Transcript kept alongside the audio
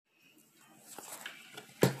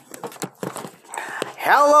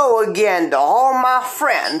Hello again to all my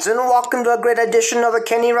friends, and welcome to a great edition of the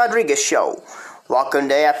Kenny Rodriguez Show. Welcome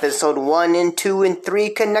to episode 1 and 2 and 3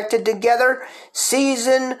 connected together,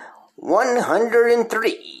 season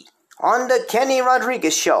 103 on the Kenny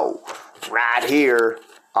Rodriguez Show, right here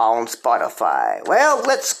on Spotify. Well,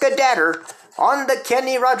 let's skedaddle on the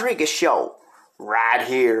Kenny Rodriguez Show, right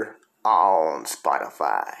here on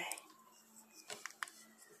Spotify.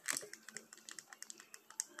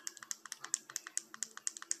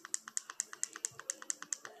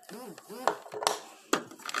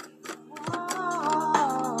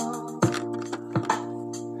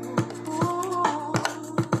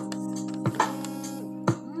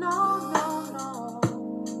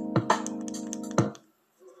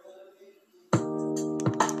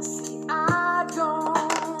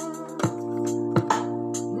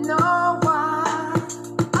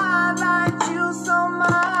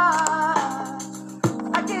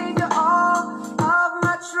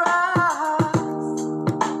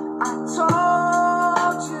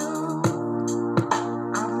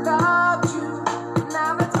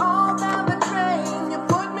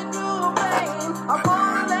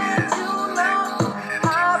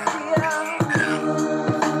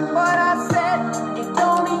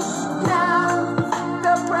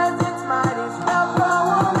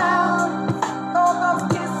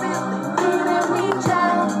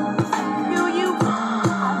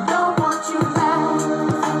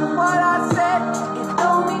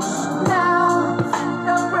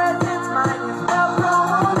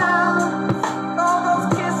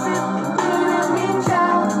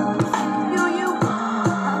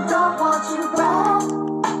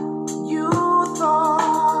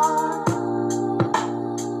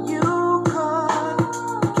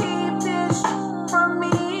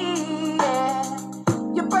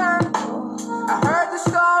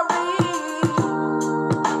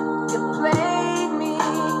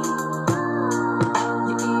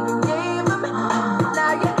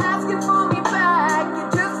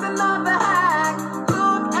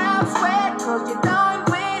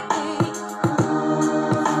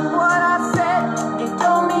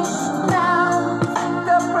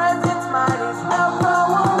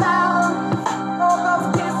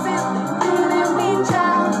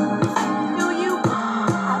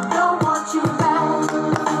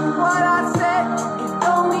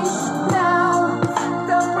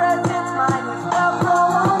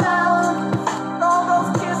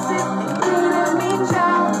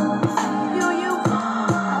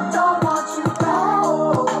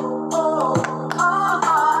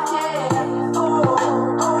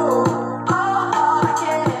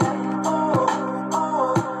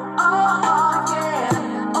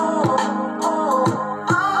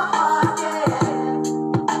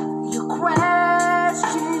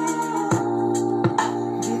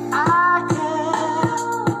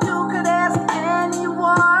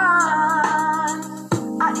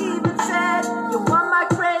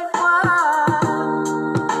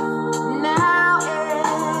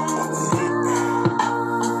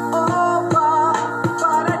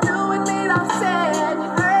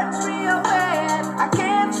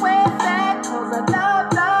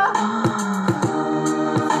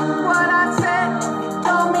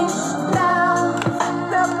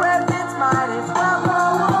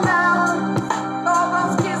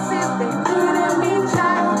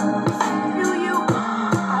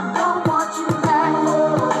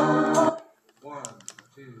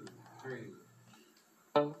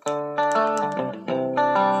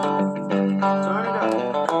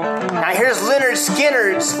 Now here's Leonard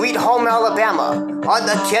Skinner's Sweet Home Alabama on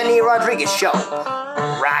the Kenny Rodriguez Show,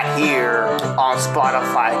 right here on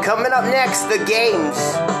Spotify. Coming up next, the games.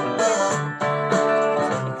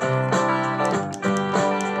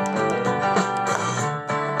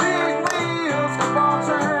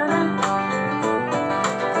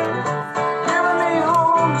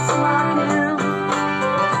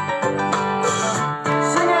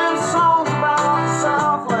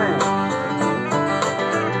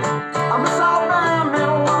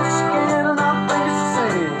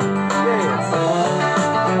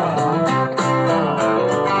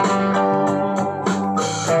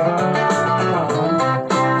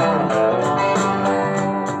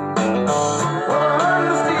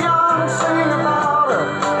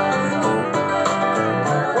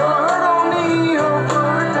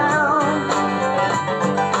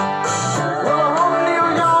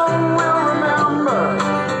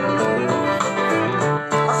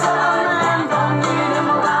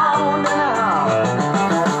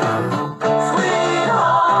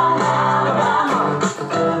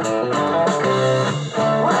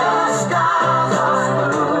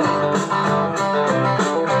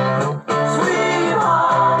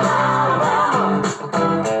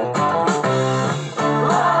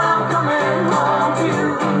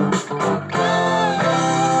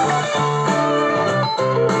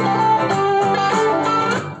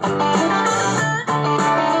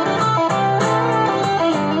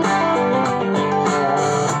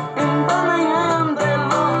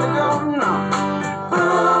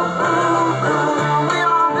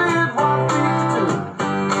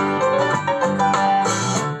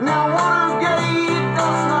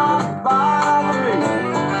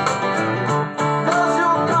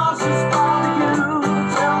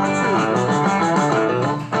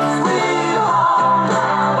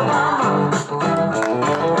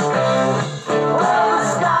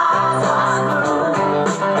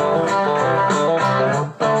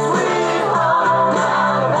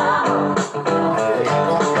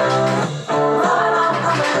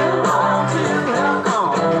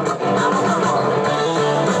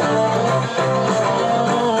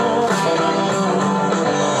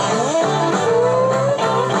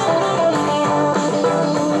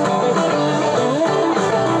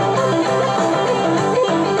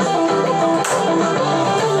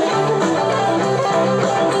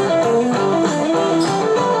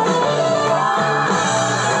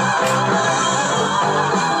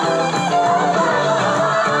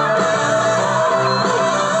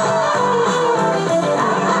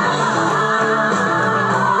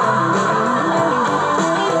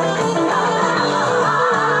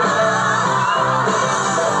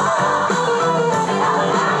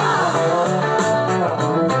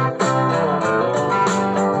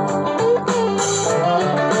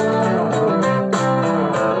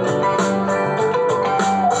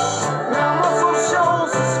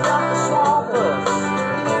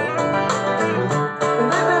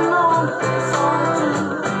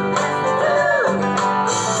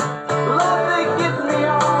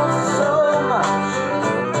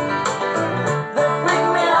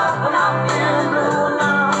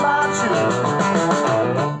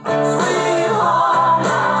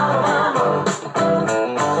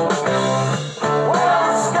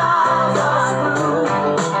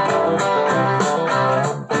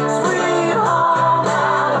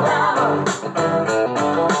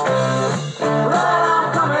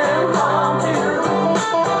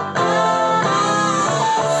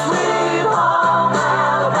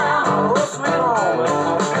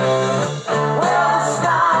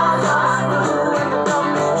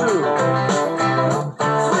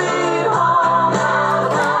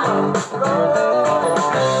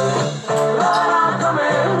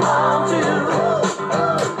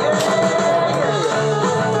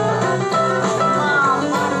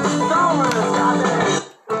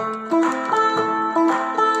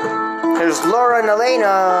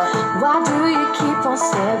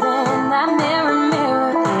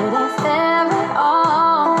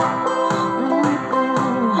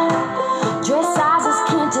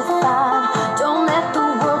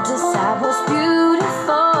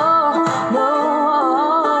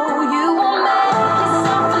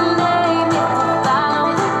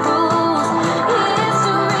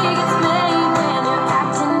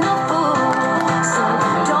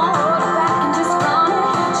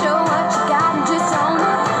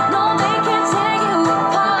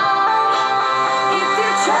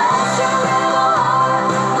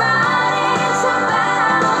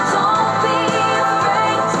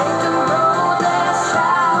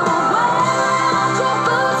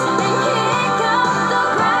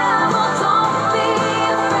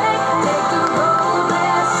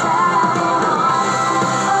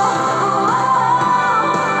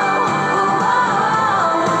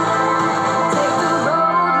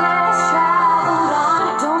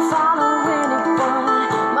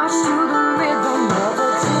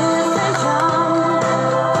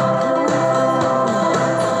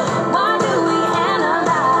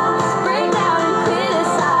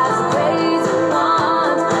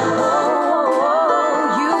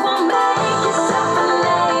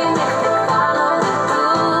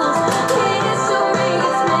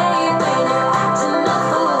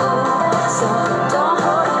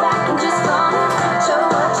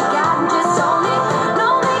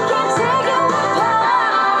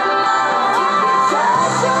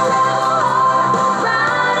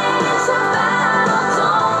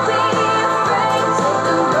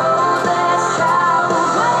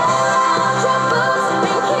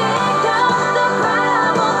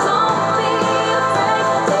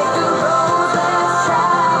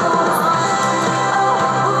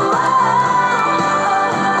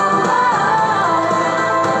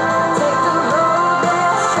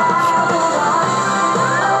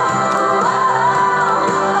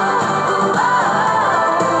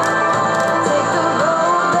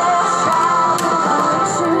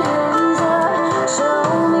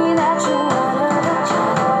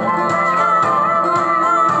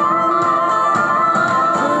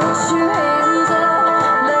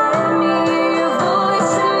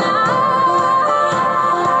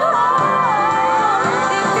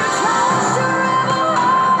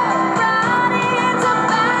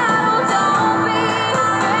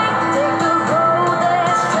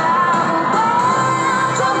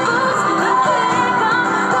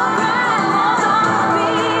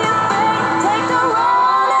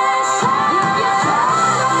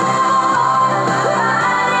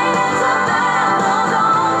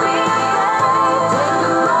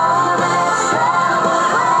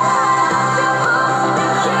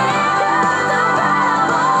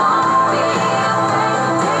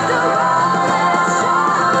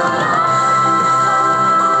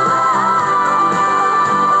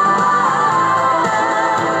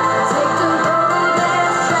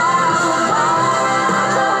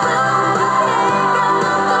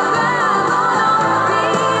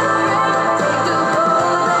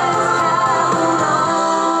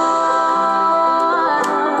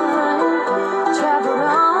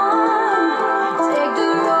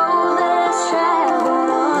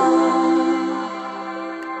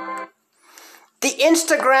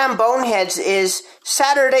 ads is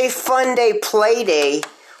Saturday Fun Day Play Day,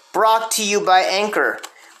 brought to you by Anchor.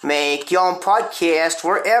 Make your own podcast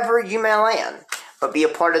wherever you may land, but be a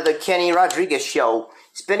part of the Kenny Rodriguez Show,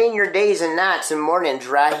 spending your days and nights and mornings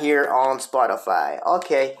right here on Spotify.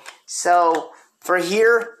 Okay, so for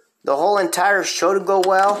here, the whole entire show to go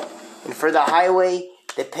well, and for the highway,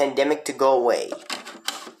 the pandemic to go away.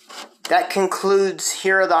 That concludes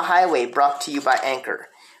Here of the Highway, brought to you by Anchor.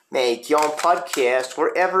 Make your own podcast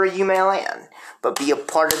wherever you may land, but be a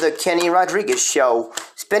part of the Kenny Rodriguez Show,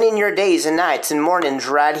 spending your days and nights and mornings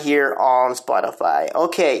right here on Spotify.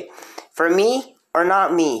 Okay, for me or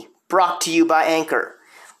not me, brought to you by Anchor.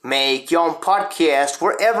 Make your own podcast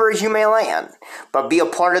wherever you may land, but be a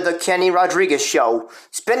part of the Kenny Rodriguez Show,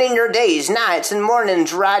 spending your days, nights, and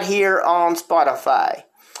mornings right here on Spotify.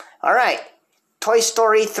 Alright, Toy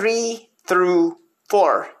Story 3 through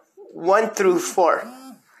 4. 1 through 4.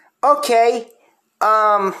 Okay,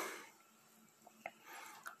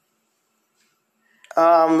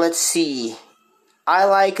 let's see. I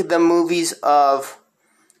like the movies of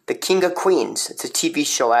The King of Queens. It's a TV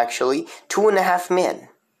show, actually. 2.5 Men.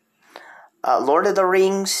 Lord of the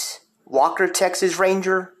Rings, Walker, Texas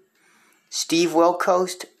Ranger, Steve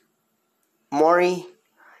Wilkos, Maury,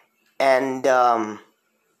 and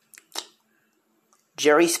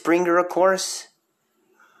Jerry Springer, of course,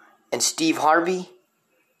 and Steve Harvey.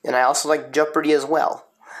 And I also like Jeopardy as well.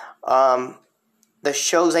 The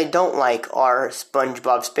shows I don't like are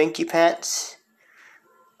SpongeBob Spanky Pants,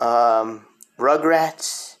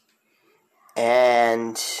 Rugrats,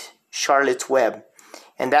 and Charlotte's Web.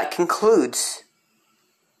 And that concludes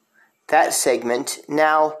that segment.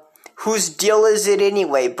 Now, whose deal is it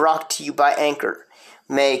anyway? Brought to you by Anchor.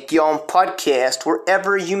 Make your own podcast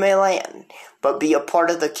wherever you may land, but be a part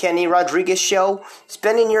of the Kenny Rodriguez Show,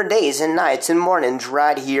 spending your days and nights and mornings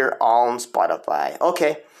right here on Spotify.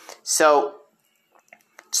 Okay, so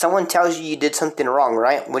someone tells you did something wrong,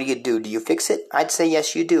 right? What do? Do you fix it? I'd say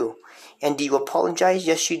yes, you do. And do you apologize?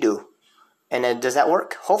 Yes, you do. And does that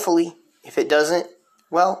work? Hopefully. If it doesn't,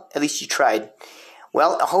 well, at least you tried.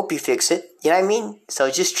 Well, I hope you fix it. You know what I mean?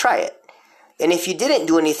 So just try it. And if you didn't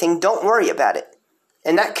do anything, don't worry about it.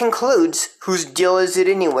 And that concludes Whose Deal Is It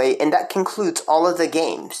Anyway? And that concludes all of the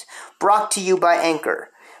games. Brought to you by Anchor.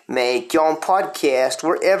 Make your own podcast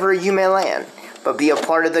wherever you may land, but be a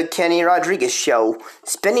part of the Kenny Rodriguez Show,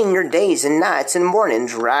 spending your days and nights and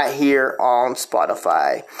mornings right here on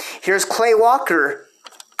Spotify. Here's Clay Walker.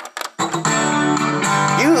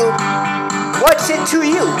 What's it to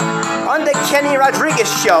you? On the Kenny Rodriguez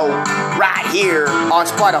Show, right here on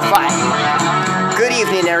Spotify. Good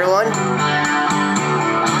evening, everyone.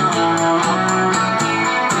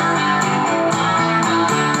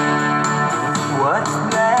 What's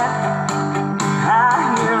that?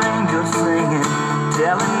 I hear angels singing,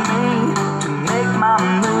 telling me to make my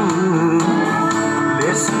move.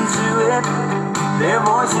 Listen to it, their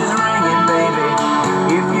voices ringing, baby.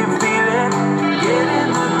 If you feel it, get in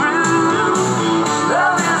the groove.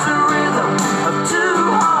 Love is the rhythm of two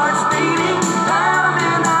hearts beating,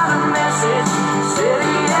 pounding out a message,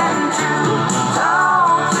 steady and true.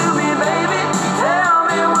 Talk to me, baby, tell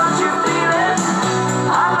me what you're feeling.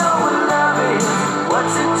 I know what love is,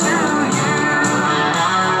 what's it to you?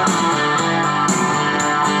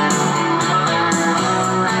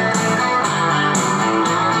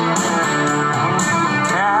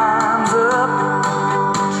 Now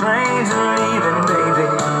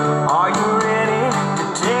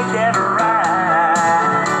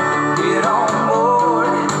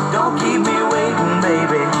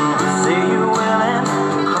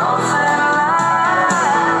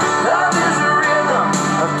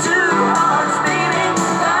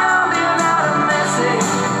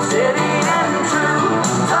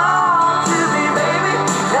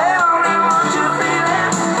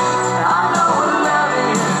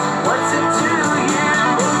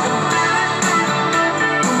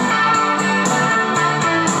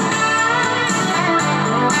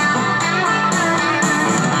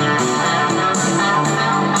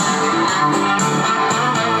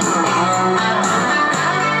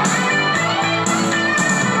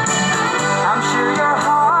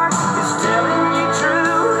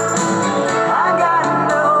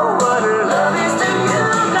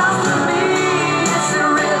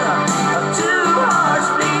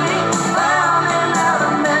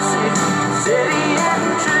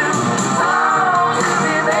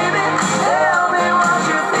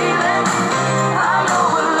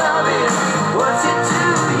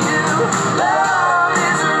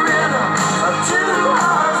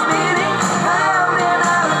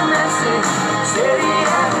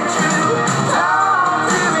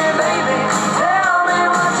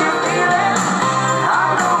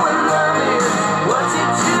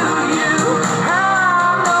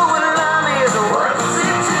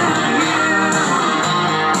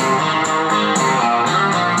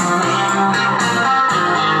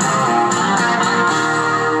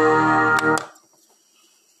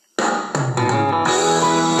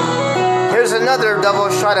another double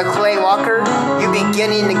shot of Clay Walker. You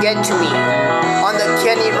beginning to get to me on the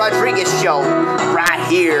Kenny Rodriguez Show, right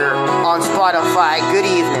here on Spotify. Good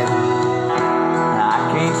evening. I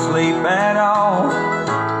can't sleep at all.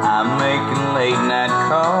 I'm making late night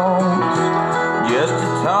calls just to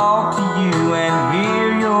talk to you and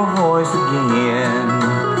hear your voice again.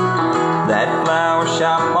 That flower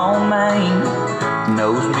shop on Main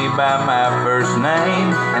knows me by my first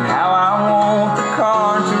name, and how I want the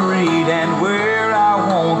card to read and where I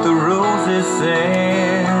want the roses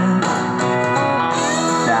sent.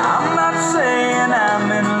 Now I'm not saying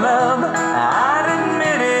I'm in love, I'd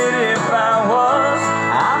admit it if I was.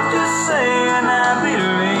 I'm just saying I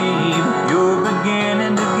believe you're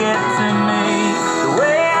beginning to get to me. The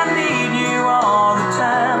way I need you all the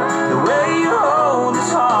time, the way you hold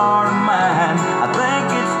this heart of mine, I think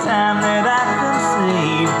it's time that I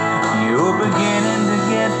concede you're beginning to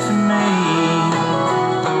get to me.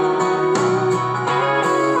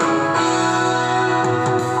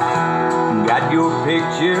 Got your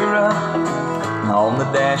picture up on the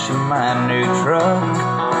dash of my new truck,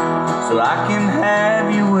 so I can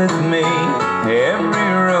have you with me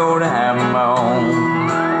every road I'm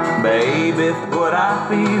on. Baby, if what I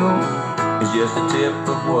feel is just a tip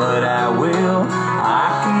of what I will,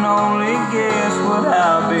 I can only guess what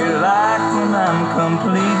I'll be like when I'm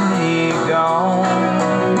completely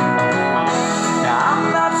gone. Now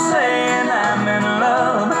I'm not saying I'm in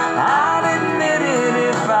love, I'd admit it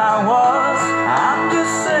if I was. I'm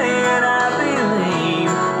just saying I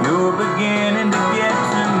believe you're beginning to get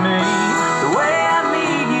to me. The way I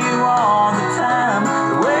need you all the time,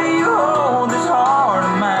 the way you hold this heart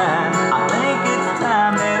of mine, I think it's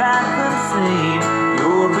time that I concede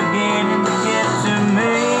you're beginning to get to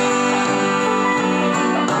me.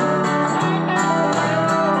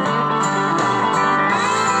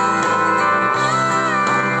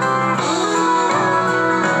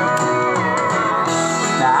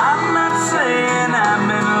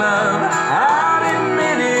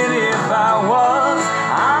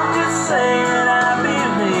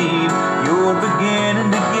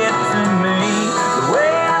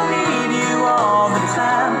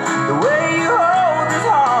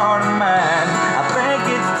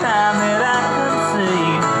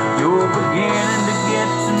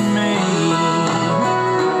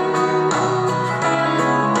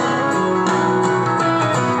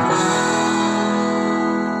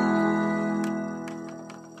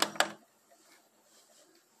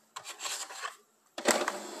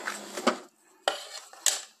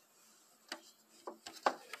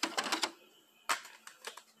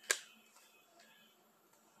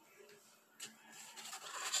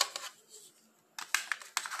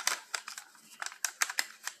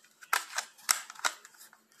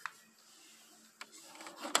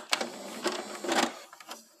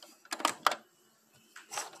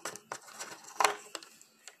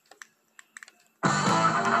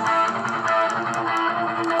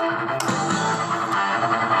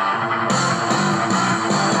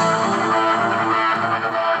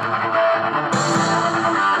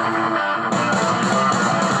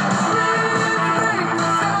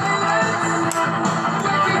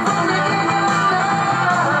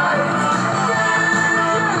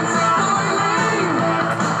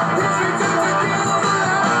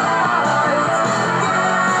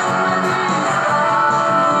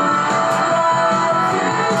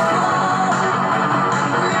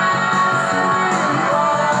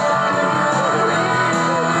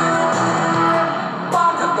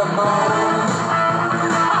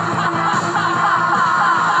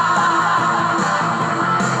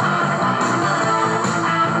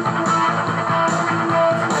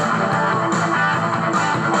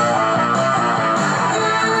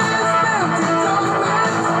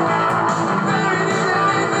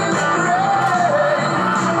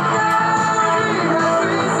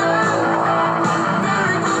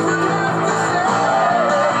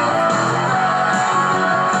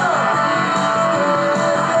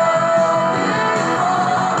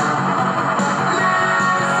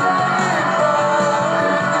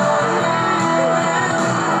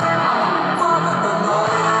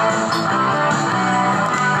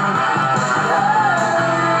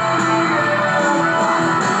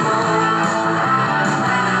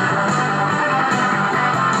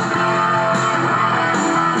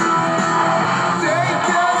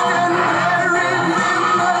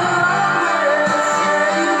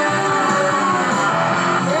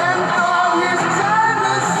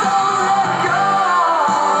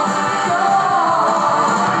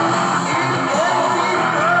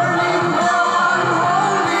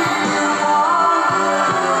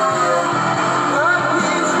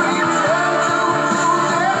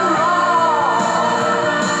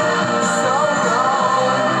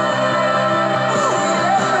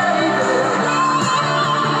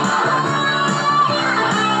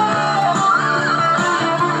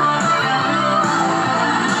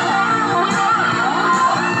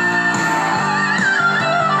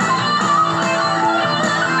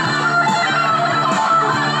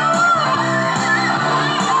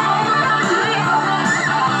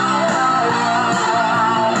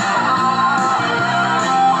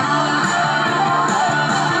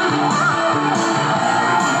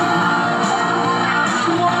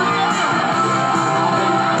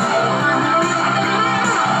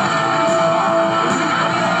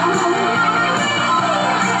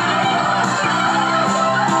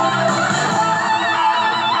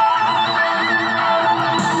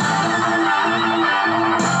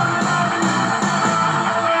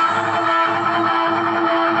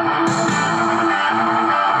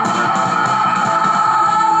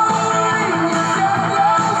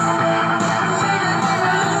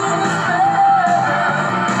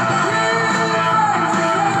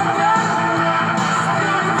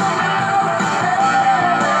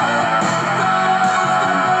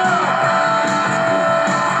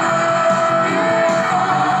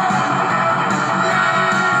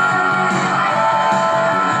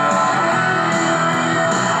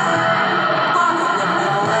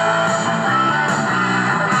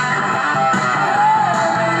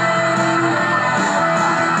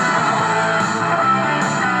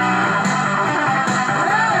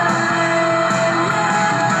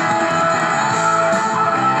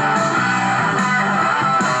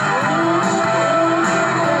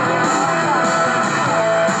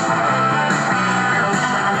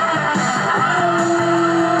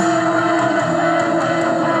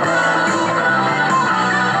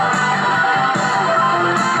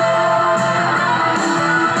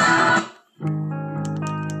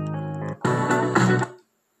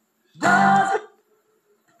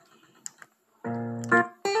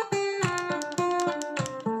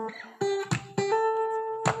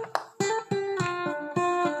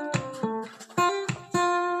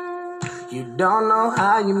 You don't know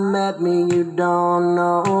how you met me, you don't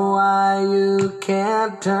know why you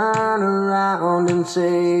can't turn around and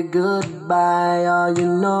say goodbye. All you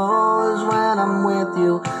know is when I'm with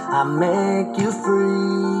you, I make you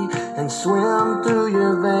free and swim through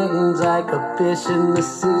your veins like a fish in the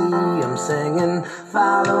sea. I'm singing,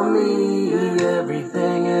 follow me,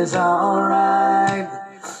 everything is alright.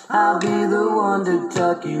 I'll be the one to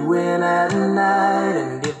tuck you in at night.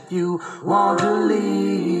 And if you want to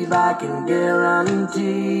leave, I can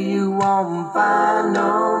guarantee you won't find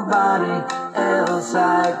nobody else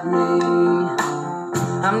like me.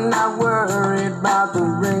 I'm not worried about the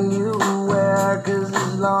ring you wear, 'cause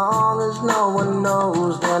as long as no one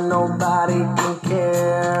knows, then nobody can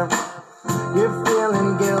care. You're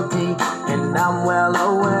feeling guilty, and I'm well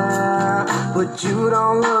aware, but you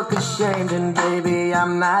don't look ashamed, and baby,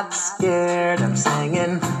 I'm not scared. I'm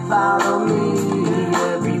singing, follow me,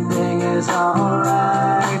 everything is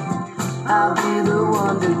alright. I'll be the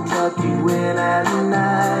one to tuck you in at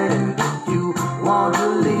night. And if you want to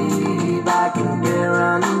leave, I can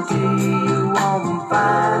guarantee you won't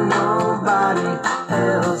find nobody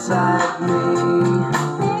else like me.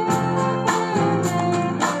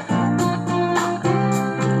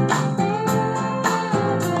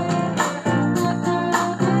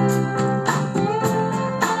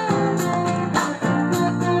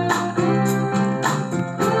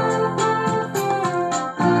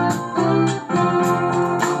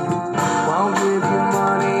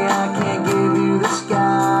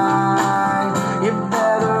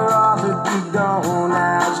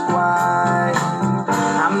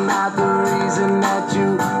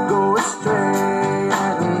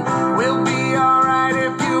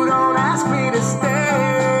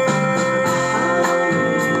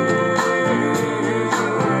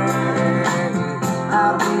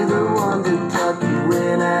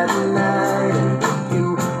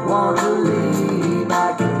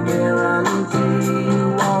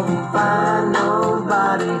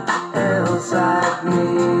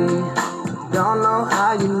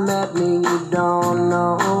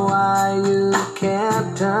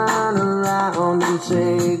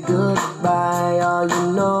 Say goodbye. All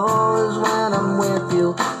you know is when I'm with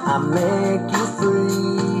you, I make you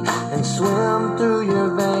free and swim through your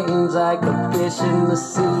veins like a fish in the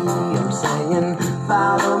sea. I'm singing,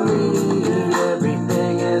 follow me,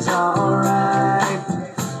 everything is alright.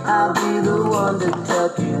 I'll be the one to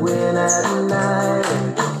tuck you in at night.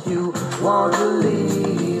 And if you want to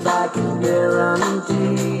leave, I can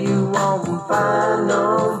guarantee you won't find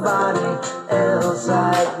nobody else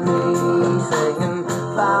like me. I'm singing,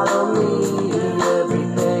 follow me,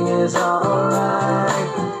 everything is alright.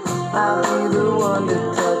 I'll be the one to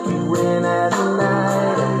tuck you in at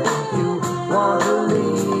night. And if you want to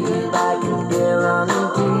leave, I can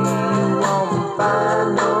guarantee you won't find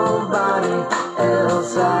nobody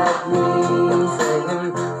else like me. I'm singing,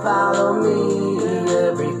 follow me,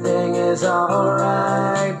 everything is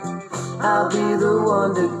alright. I'll be the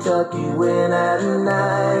one to tuck you in at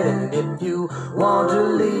night. And if you want to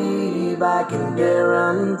leave, I can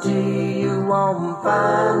guarantee you won't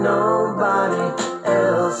find nobody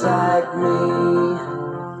else like me.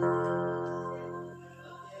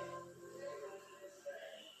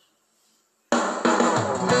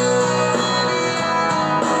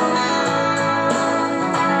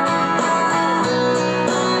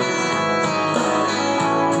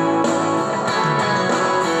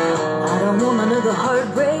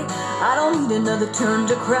 Another turn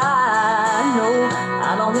to cry. No,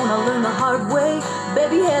 I don't wanna learn the hard way.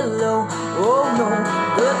 Baby, hello, oh no,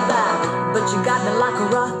 goodbye. But you got me like a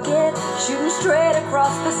rocket, shooting straight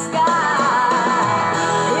across the sky.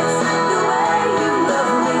 It's the way you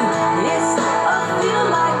love me. It's a feel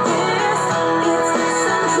like this. It's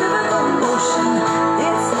centrifugal motion.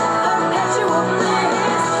 It's perpetual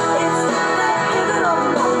bliss. It's that pivotal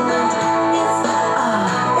moment. It's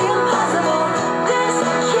impossible. This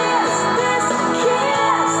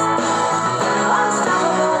kiss.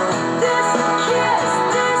 Unstoppable, this kiss.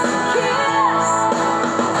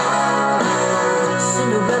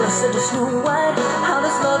 Cinderella said to Snow White, how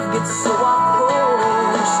does love get so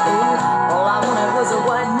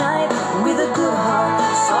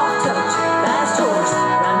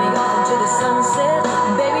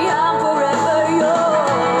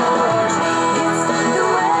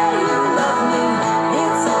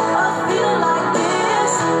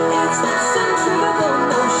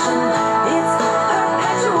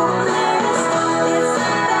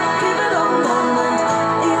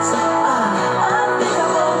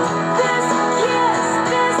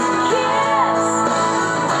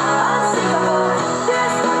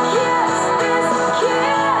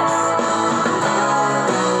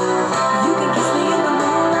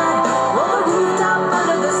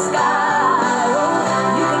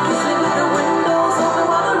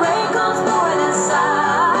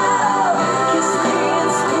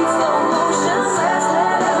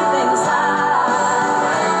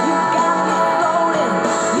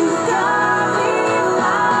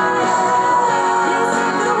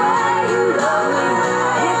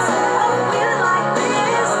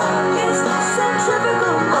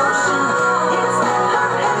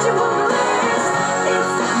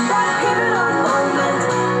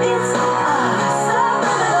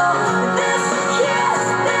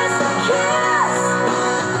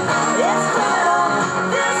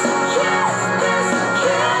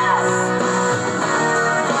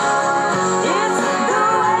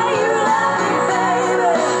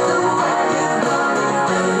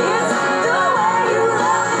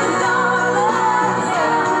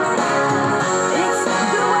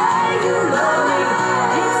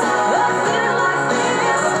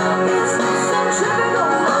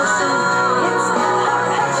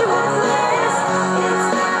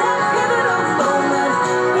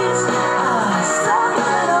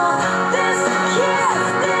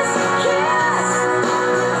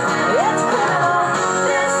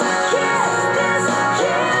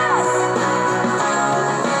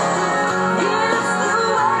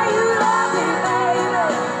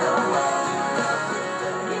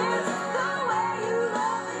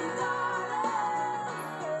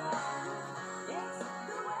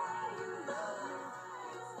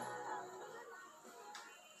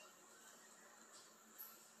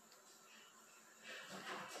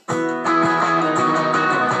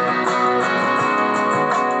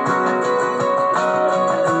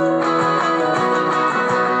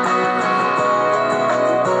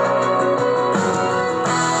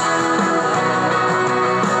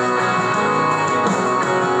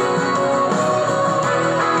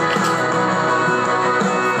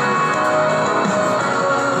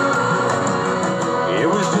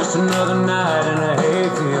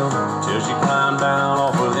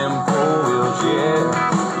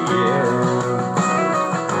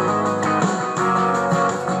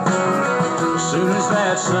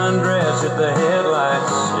sundress at the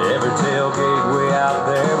headlights. Every tailgate way out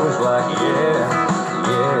there was like, yeah,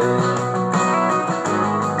 yeah.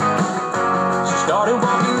 She started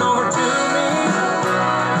walking over to me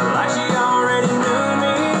like she already knew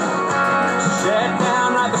me. She sat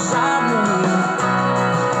down right beside me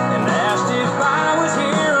and asked if I was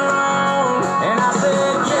here alone. And I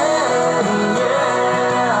said, yeah,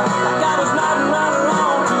 yeah, like I was nodding right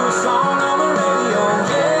along to a song on the radio.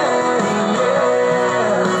 Yeah, yeah,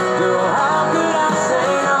 girl, how could I say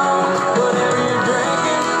no? Whatever you're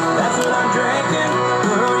drinking, that's what I'm drinking.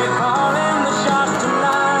 Girl, you're calling the shots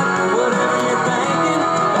tonight. Whatever you're thinking,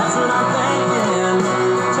 that's what I'm thinking.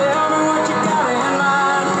 Tell me what you got in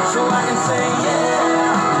mind so I can say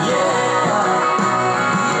yeah, yeah, yeah,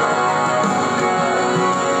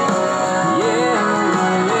 yeah.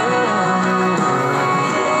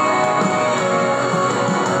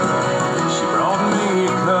 She brought me a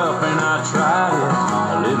cup and I tried it.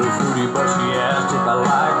 A little fruity, but she asked if I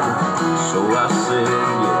liked it. So I said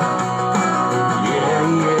yeah, yeah,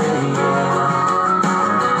 yeah, yeah.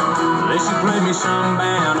 Then she played me some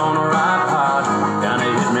band on her iPod. Kinda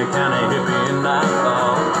hit me, and I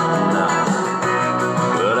thought, no.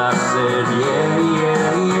 But I said, yeah,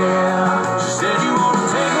 yeah, yeah. She said, you wanna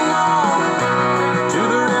take a walk to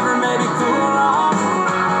the river, maybe cool off.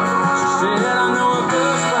 She said, I know a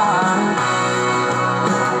good spot.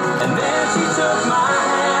 And then she took my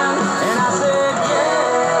hand and I said,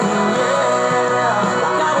 yeah, yeah.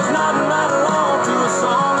 Like I was nodding right along to a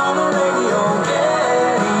song on the radio.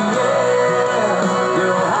 Yeah, yeah.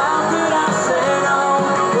 Girl, how could I say no?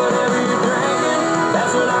 Whatever you're drinking,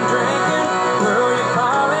 that's what I'm drinking. Girl, you're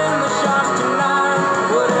calling the shots tonight.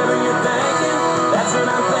 Whatever you're thinking, that's what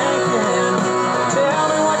I'm thinking. Tell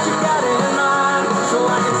me what you got in mind so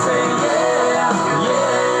I can say yeah,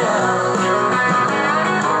 yeah, yeah, yeah.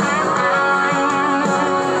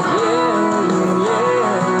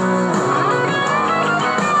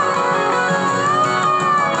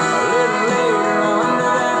 A little later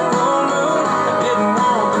under that full moon, I didn't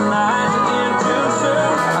want the night to end too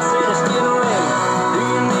soon. I said it's getting late, do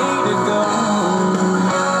you need to go?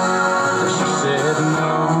 She said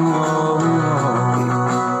no.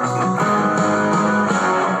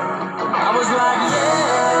 I was like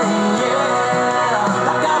yeah, yeah,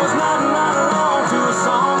 like I was nodding right along to a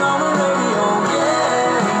song on the radio.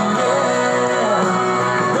 Yeah, yeah,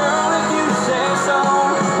 girl, if you say so.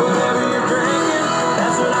 Whatever you're drinking,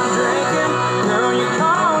 that's what I'm drinking. Girl, you're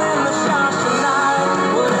calling the shots tonight.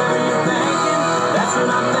 Whatever you're thinking, that's what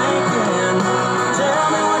I'm thinking. Tell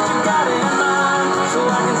me what you got in mind so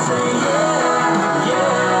I can say yeah, yeah,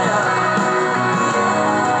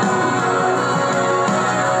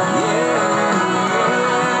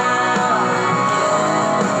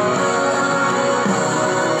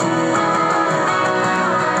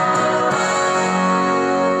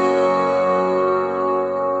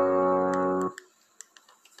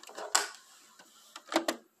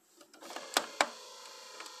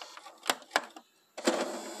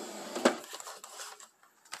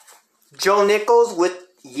 Joe Nichols with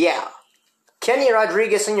Yeah. Kenny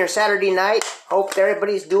Rodriguez on your Saturday night. Hope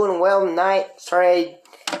everybody's doing well tonight. Sorry,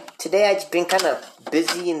 today I've been kind of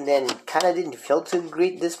busy and then kind of didn't feel too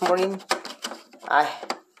great this morning. I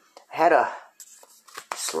had a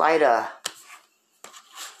slight,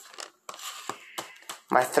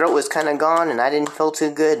 my throat was kind of gone and I didn't feel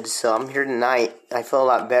too good, so I'm here tonight. I feel a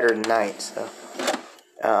lot better tonight, so,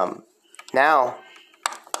 now,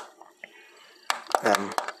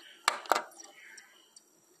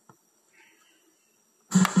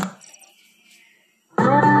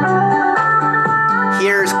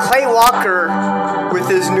 here's Clay Walker with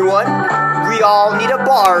his new one, We All Need a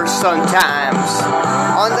Bar Sometimes,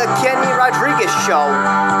 on the Kenny Rodriguez Show,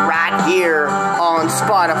 right here on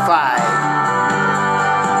Spotify.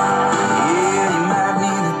 Yeah, you might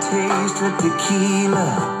need a taste of tequila,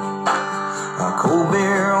 a cold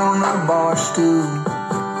beer on the bar stool.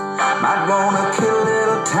 Might wanna kill a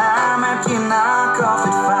little time after you knock off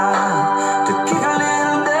at 5 to kick a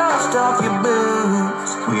little dust off your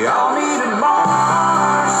boots. We all need a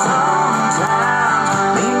bar sometimes.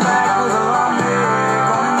 Lean back with a long neck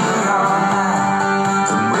on a neon night,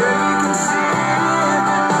 somewhere you can sit and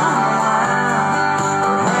unwind,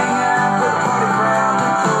 or hang out with a party crowd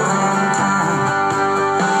at closing time.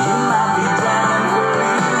 You might be drowning for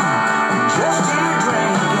real, just here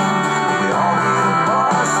drinking. We all need a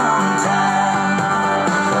bar sometime.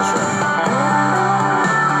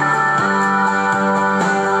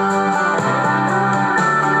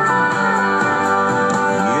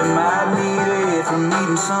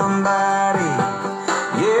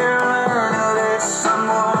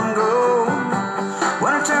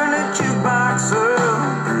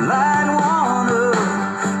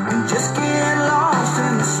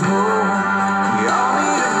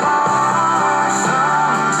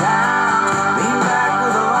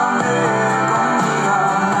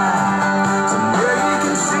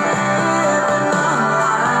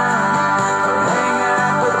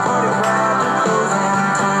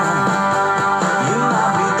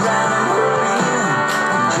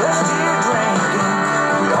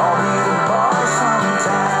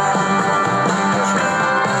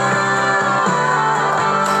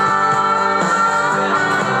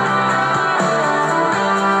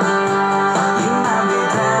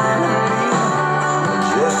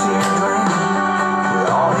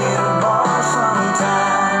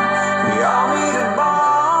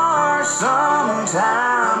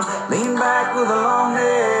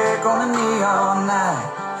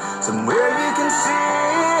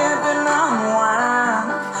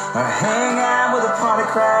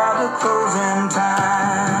 crowd to closing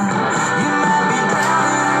time. You might be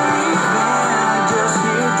drowning, leaving, just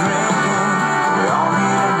here drinking. We all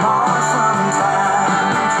need a bar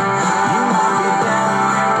sometimes. You might be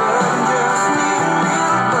down and just need a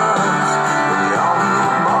little buzz. We all need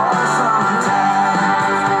a bar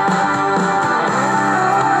sometimes.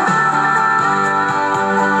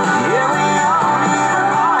 Yeah, we all need a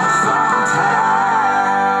bar sometimes.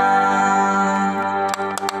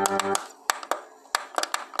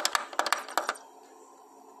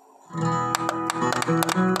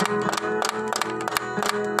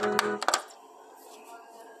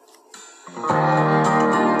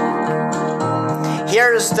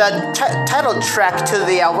 Here's the title track to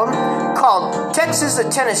the album called Texas to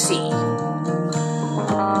Tennessee.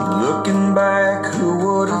 Looking back, who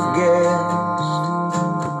would have guessed?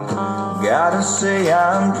 Gotta say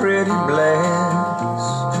I'm pretty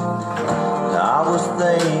blessed. I was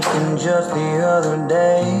thinking just the other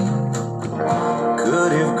day,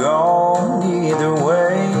 could have gone either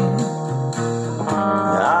way.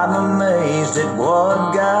 I'm amazed at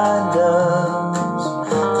what God does.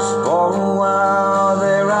 'Cause for a while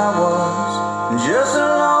there I was, just a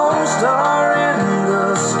lone star in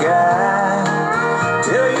the sky,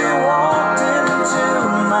 till you walked into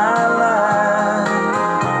my life.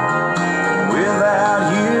 Without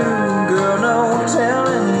you, girl, no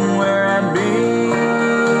telling where I'd be.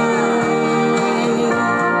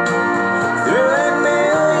 Through a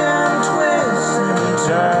million twists and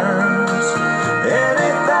turns, and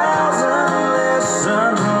 1,000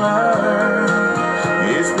 lessons learned.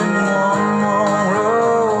 It's been one long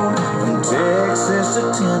road from Texas to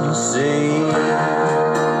Tennessee.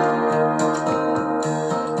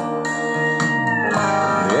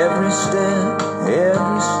 Every step,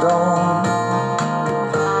 every storm,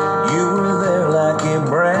 you were there like a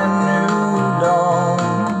brand new dawn,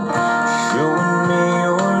 showing me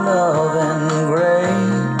your love and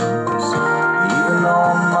grace, even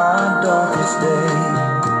on my darkest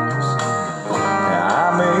days.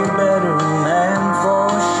 I'm a better man for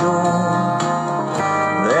sure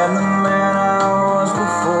than the man I was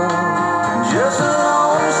before. Just a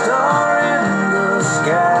lone star in the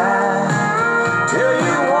sky, till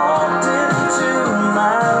you walked into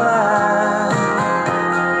my life.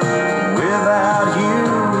 Without you,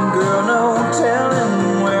 girl, no telling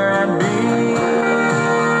where I'd be.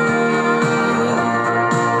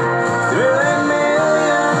 Through a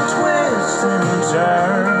million twists and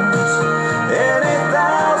turns, and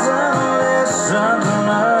 1,000 lessons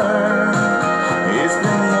learned. It's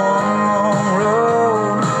been one long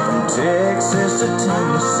road from Texas to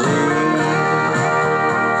Tennessee.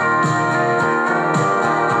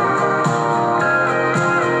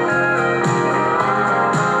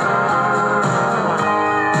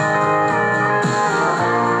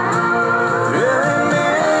 Through a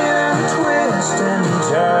million twists and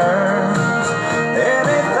turns, and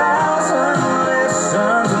 1,000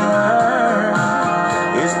 lessons learned.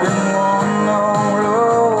 It's been one long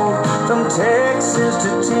road from Texas to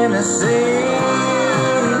Tennessee.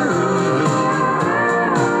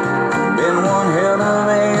 Been one hell of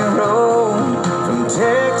a road from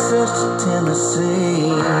Texas to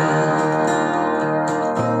Tennessee.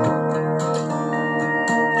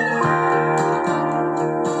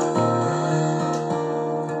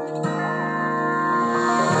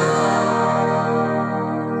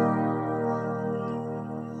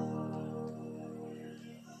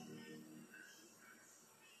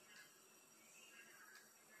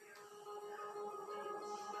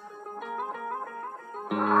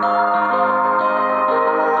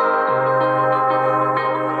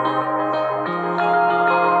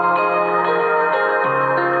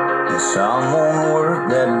 Some wanna work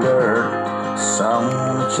that dirt, some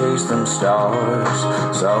wanna chase them stars,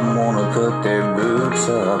 some wanna put their boots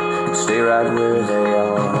up and stay right where they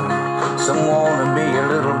are. Some wanna be a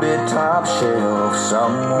little bit top shelf,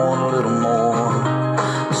 some want a little more.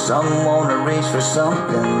 Some wanna reach for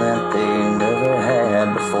something that they never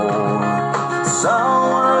had before.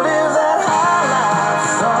 Some wanna live that high life,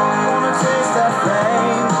 some wanna taste that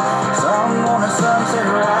fame, some wanna sunset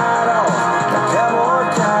right off the cowboy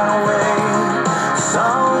kind of way.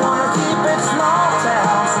 Some wanna keep it small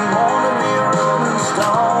town, some wanna be a rolling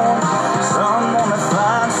stone, some wanna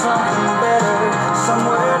find something better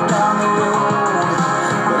somewhere down the road.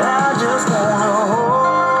 But I just wanna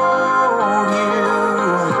hold you,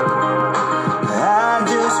 I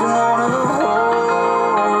just wanna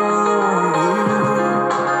hold you.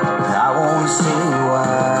 I wanna see you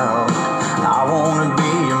out, I wanna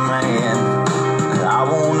be your man, I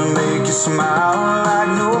wanna make you smile like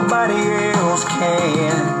nobody else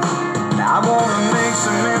can. I wanna make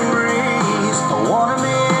some memories, I wanna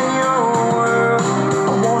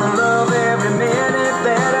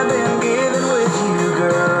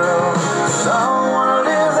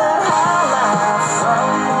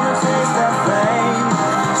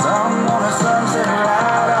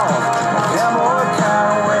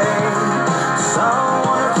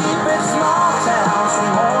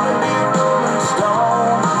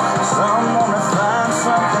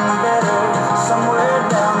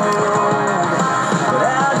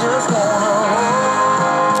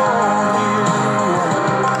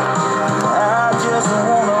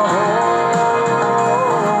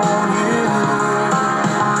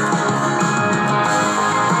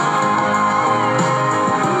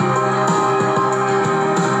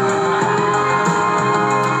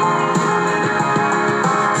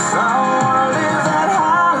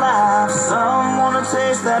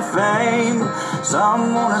Some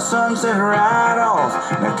want a sunset right off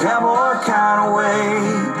in a cowboy kind of way.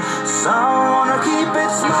 Some wanna keep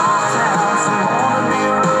it small town, some wanna be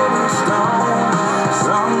a rolling stone.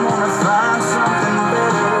 Some wanna find something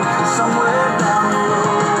better somewhere down the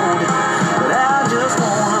road. But I just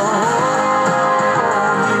wanna hold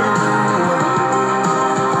you.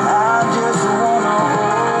 I just wanna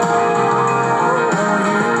hold you.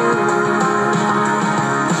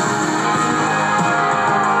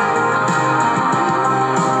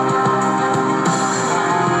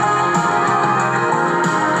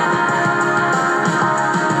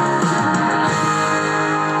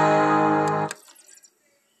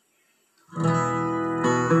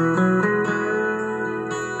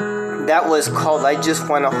 That was called I Just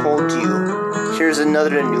Wanna Hold You. Here's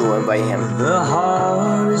another new one by him. The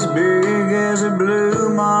heart is big as a blue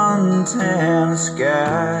Montana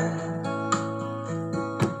sky,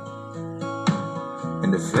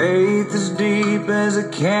 and the faith is deep as a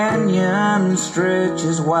canyon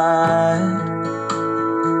stretches wide.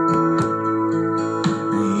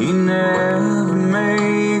 He never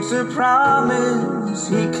makes a promise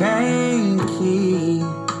he can't keep.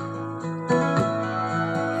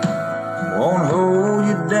 Won't hold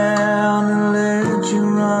you down and let you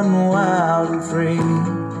run wild and free.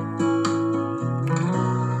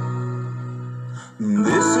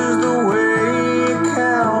 This is the way a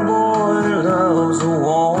cowboy loves a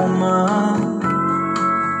woman.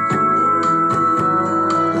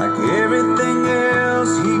 Like everything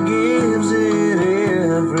else, he gives it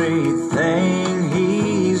everything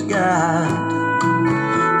he's got.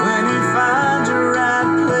 When he finds the right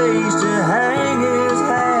place to hang his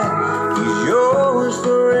hat, he's yours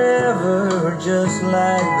forever, just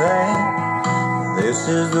like that. This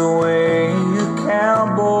is the way a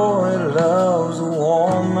cowboy loves a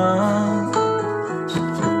woman.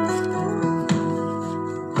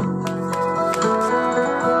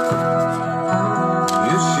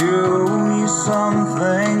 You show you some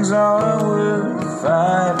things are worth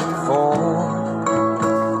fighting for.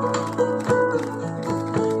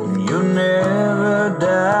 You'll never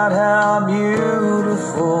doubt how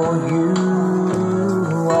beautiful you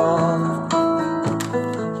are.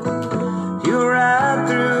 You ride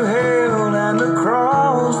through hell and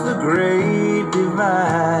across the great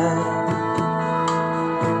divide,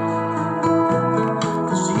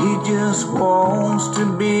 'cause he just wants to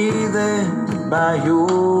be there by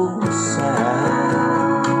your side.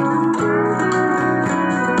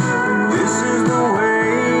 This is the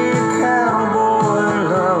way a cowboy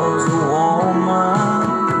loves a woman.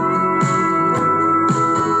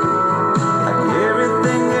 Like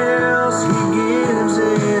everything else, he gives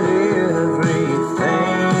it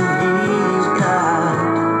everything he's got.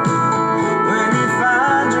 When he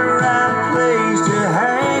finds the right place to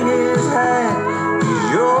hang his hat, he's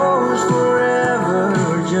yours forever,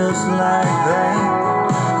 just like that.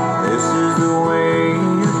 This is the way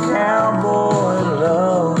a cowboy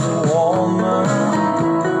loves a woman.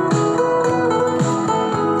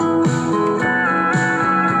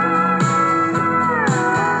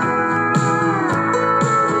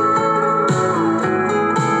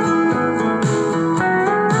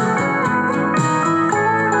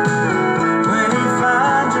 When he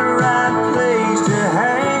finds the right place to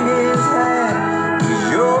hang his hat, he's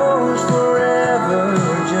yours forever,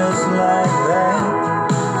 just like that.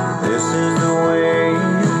 This is the way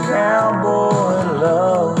a cowboy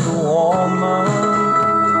loves a woman.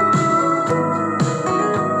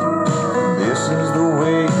 This is the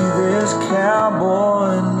way this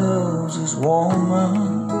cowboy loves his woman.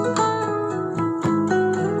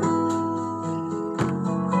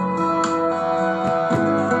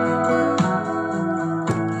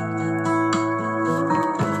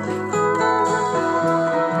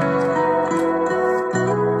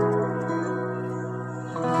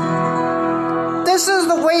 This is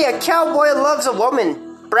the way a cowboy loves a woman.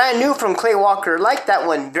 Brand new from Clay Walker. Like that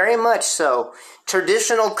one very much so.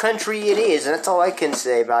 Traditional country it is, and that's all I can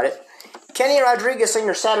say about it. Kenny Rodriguez on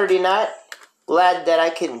your Saturday night. Glad that I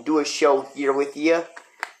can do a show here with you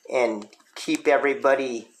and keep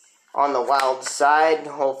everybody on the wild side.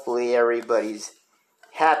 Hopefully everybody's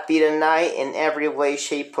happy tonight in every way,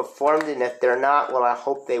 shape, or form. And if they're not, well, I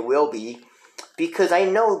hope they will be. Because I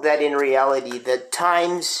know that in reality, the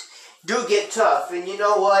times do get tough. And you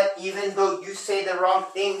know what? Even though you say the wrong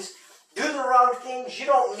things, do the wrong things, you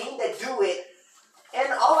don't mean to do it.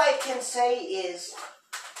 And all I can say is,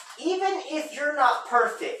 even if you're not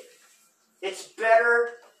perfect, it's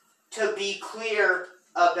better to be clear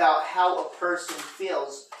about how a person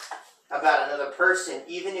feels about another person,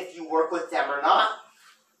 even if you work with them or not.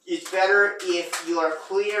 It's better if you are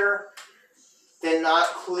clear than not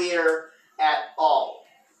clear at all.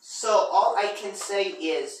 So all I can say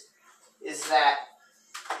is that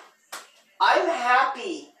I'm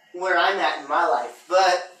happy where I'm at in my life,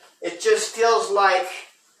 but it just feels like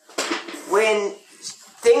when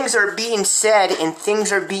things are being said and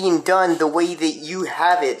things are being done the way that you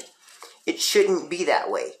have it, it shouldn't be that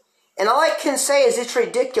way. And all I can say is it's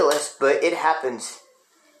ridiculous, but it happens.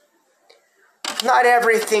 Not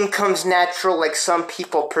everything comes natural like some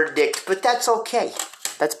people predict, but that's okay.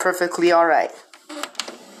 That's perfectly alright.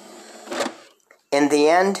 In the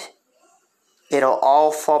end, it'll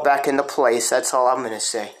all fall back into place. That's all I'm going to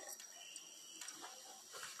say.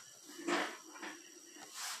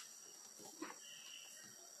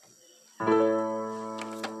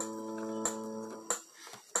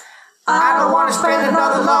 I don't want to spend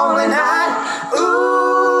another lonely night. Ooh.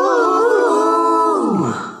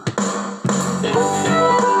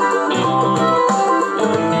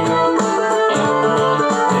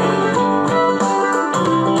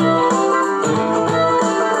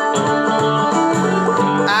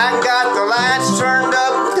 I got the lights turned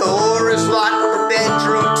up, door is locked, the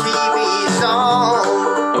bedroom TV's on.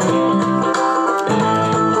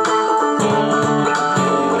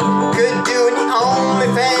 Could do the only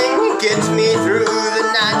thing that gets me through the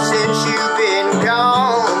night since you've been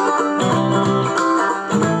gone.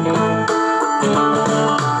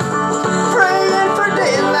 Praying for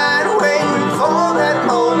daylight, waiting for that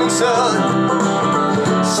morning sun,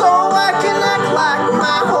 so I can act like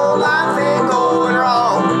my whole life ain't going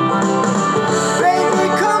wrong. Baby,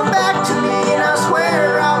 come back to me and I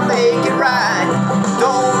swear I'll make it right.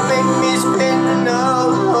 Don't make me spend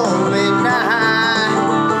another lonely night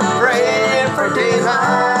praying for daylight.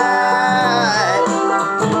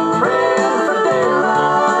 Praying for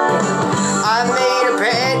daylight. I made a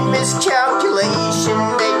bad miscalculation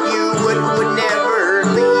that you would never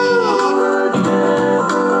leave.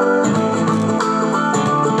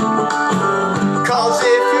 'Cause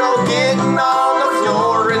if you're getting on the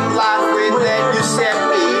floor in life, will then you set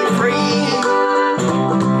me free.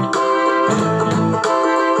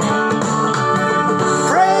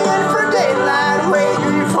 Praying for daylight,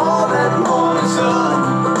 waiting for that morning sun,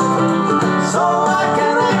 so I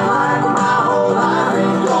can act like my whole life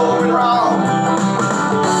ain't going wrong.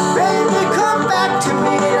 Baby, come back to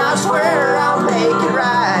me and I swear I'll make it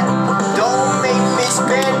right. Don't make me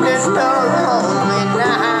spend another lonely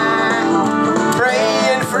night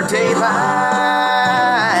praying for daylight.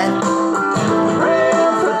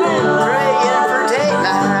 Praying for daylight. Praying for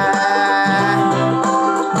daylight.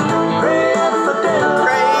 Praying for daylight.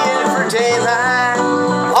 Praying for daylight.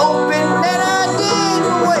 Hoping that I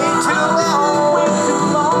didn't wait too long.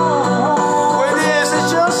 Where this is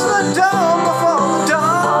just the dawn before the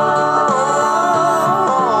dawn.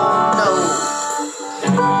 No.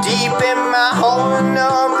 Deep in my heart, I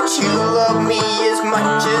know that you love me as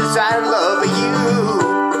much as I love you.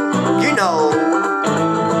 You know.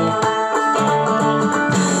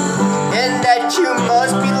 And that you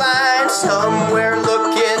must be lying somewhere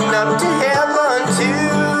looking up to heaven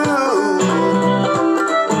too.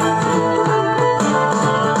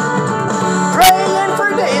 Praying for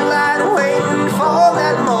daylight, waiting for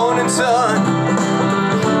that morning sun,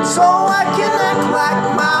 so I can act like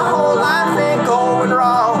my whole life ain't going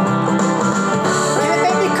wrong.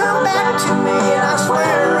 Baby, come back to me and I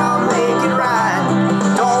swear I'll make it right.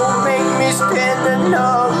 Don't make me spend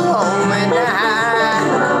another lonely night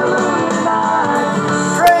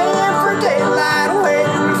praying for daylight,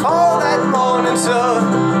 waiting for that morning sun,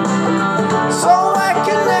 so I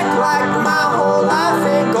can act like my whole life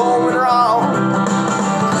ain't going wrong.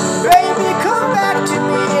 Baby, come back to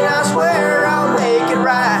me and I swear I'll make it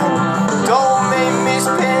right. Don't make me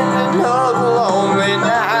spend another lonely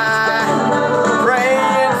night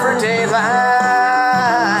praying for daylight.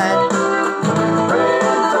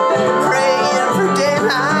 Praying for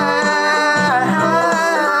daylight.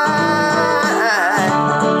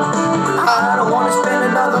 I don't want to spend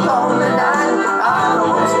another lonely night. I don't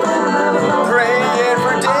want to spend another praying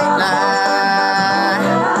for daylight.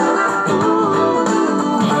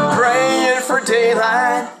 Praying for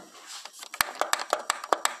daylight.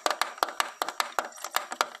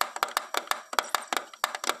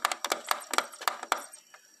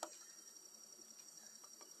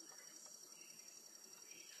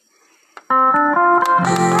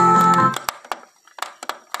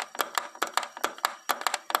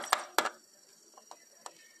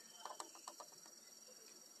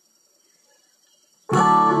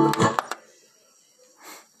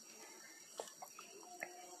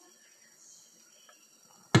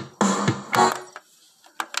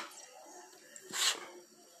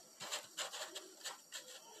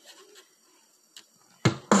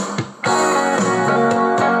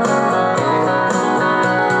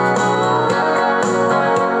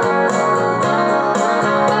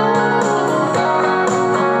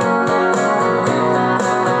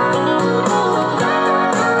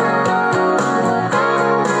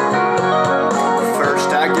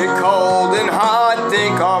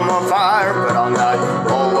 think I'm on fire, but I'm not.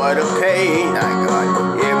 Oh, what a pain I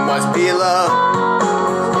got. It must be love.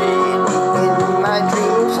 In my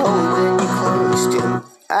dreams, holding you close to.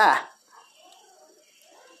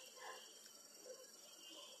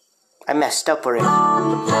 I messed up already.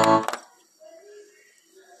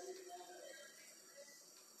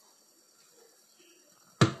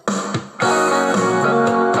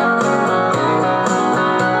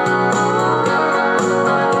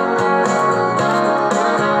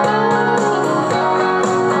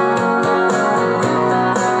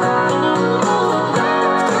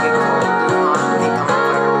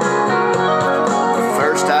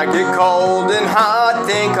 Cold and hot,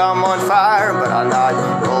 think I'm on fire, but I'm not.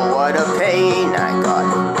 Oh, what a pain I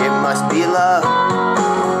got. It must be love.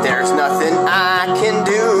 There's nothing I can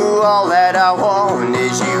do. All that I want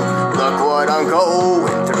is you. Look what I'm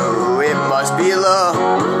going through. It must be love.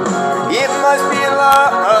 It must be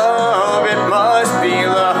love. It must be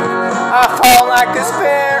love. I fall like a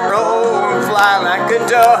sparrow and fly like a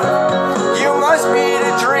dove. You must be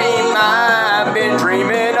the dream I've been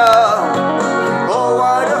dreaming of.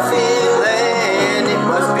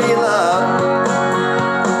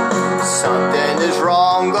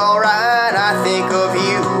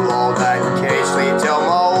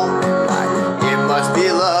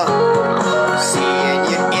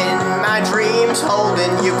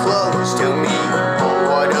 Holding you close to me. Oh,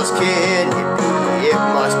 what else can it be? It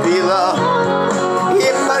must be love.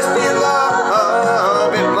 It must be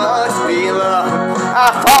love. It must be love.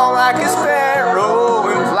 I fall like a sparrow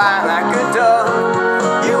and fly like a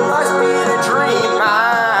dove. You must be the dream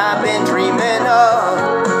I've been dreaming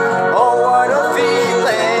of. Oh, what a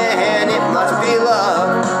feeling. It must be love.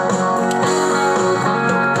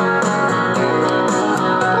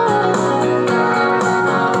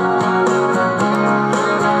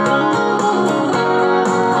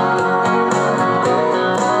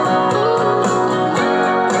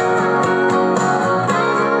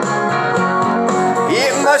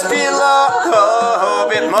 It must be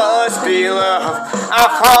love, it must be love. I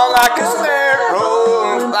fall like a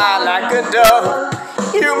sparrow, fly like a dove.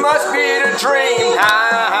 You must be the dream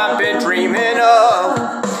I've been dreaming of.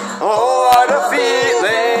 Oh, what a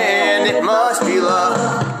feeling, it must be love.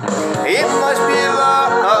 It must be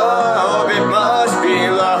love, it must be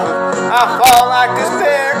love. I fall like a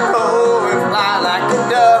sparrow and fly like a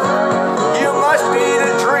dove. You must be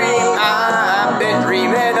the dream I've been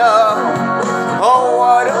dreaming of. Oh,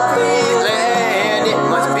 what a feeling, it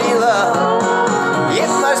must be love. It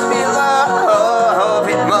must be love,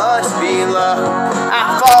 it must be love.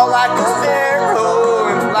 I fall like a sparrow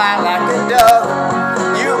and fly like a dove.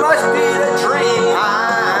 You must be the dream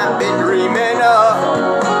I've been dreaming of.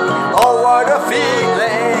 Oh, what a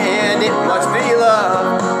feeling, it must be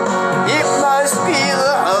love. It must be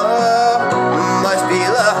love, must be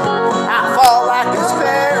love. I fall like a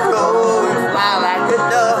sparrow and fly like a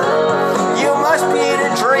dove. Must be the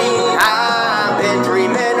dream I've been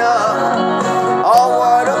dreaming of. Oh,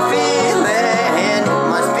 what a feeling, it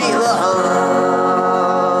must be love.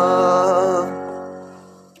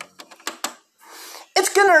 It's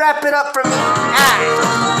gonna wrap it up for me.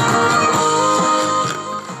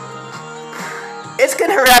 It's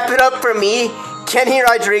gonna wrap it up for me, Kenny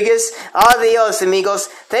Rodriguez. Adios, amigos.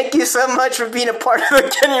 Thank you so much for being a part of the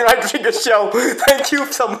Kenny Rodriguez Show. Thank you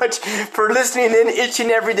so much for listening in each and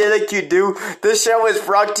every day like you do. This show is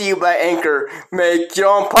brought to you by Anchor. Make your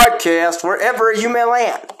own podcast wherever you may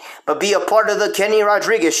land. But be a part of the Kenny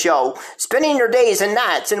Rodriguez Show, spending your days and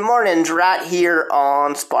nights and mornings right here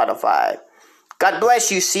on Spotify. God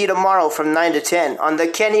bless you. See you tomorrow from 9 to 10 on the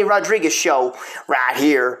Kenny Rodriguez Show right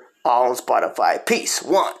here on Spotify. Peace.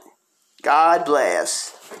 One. God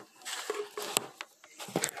bless.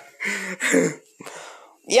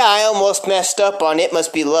 Yeah, I almost messed up on It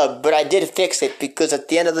Must Be Love, but I did fix it because at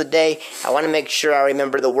the end of the day, I want to make sure I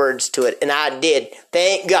remember the words to it, and I did.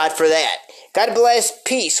 Thank God for that. God bless.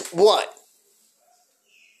 Peace. One.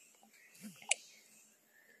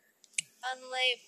 Unlabeled.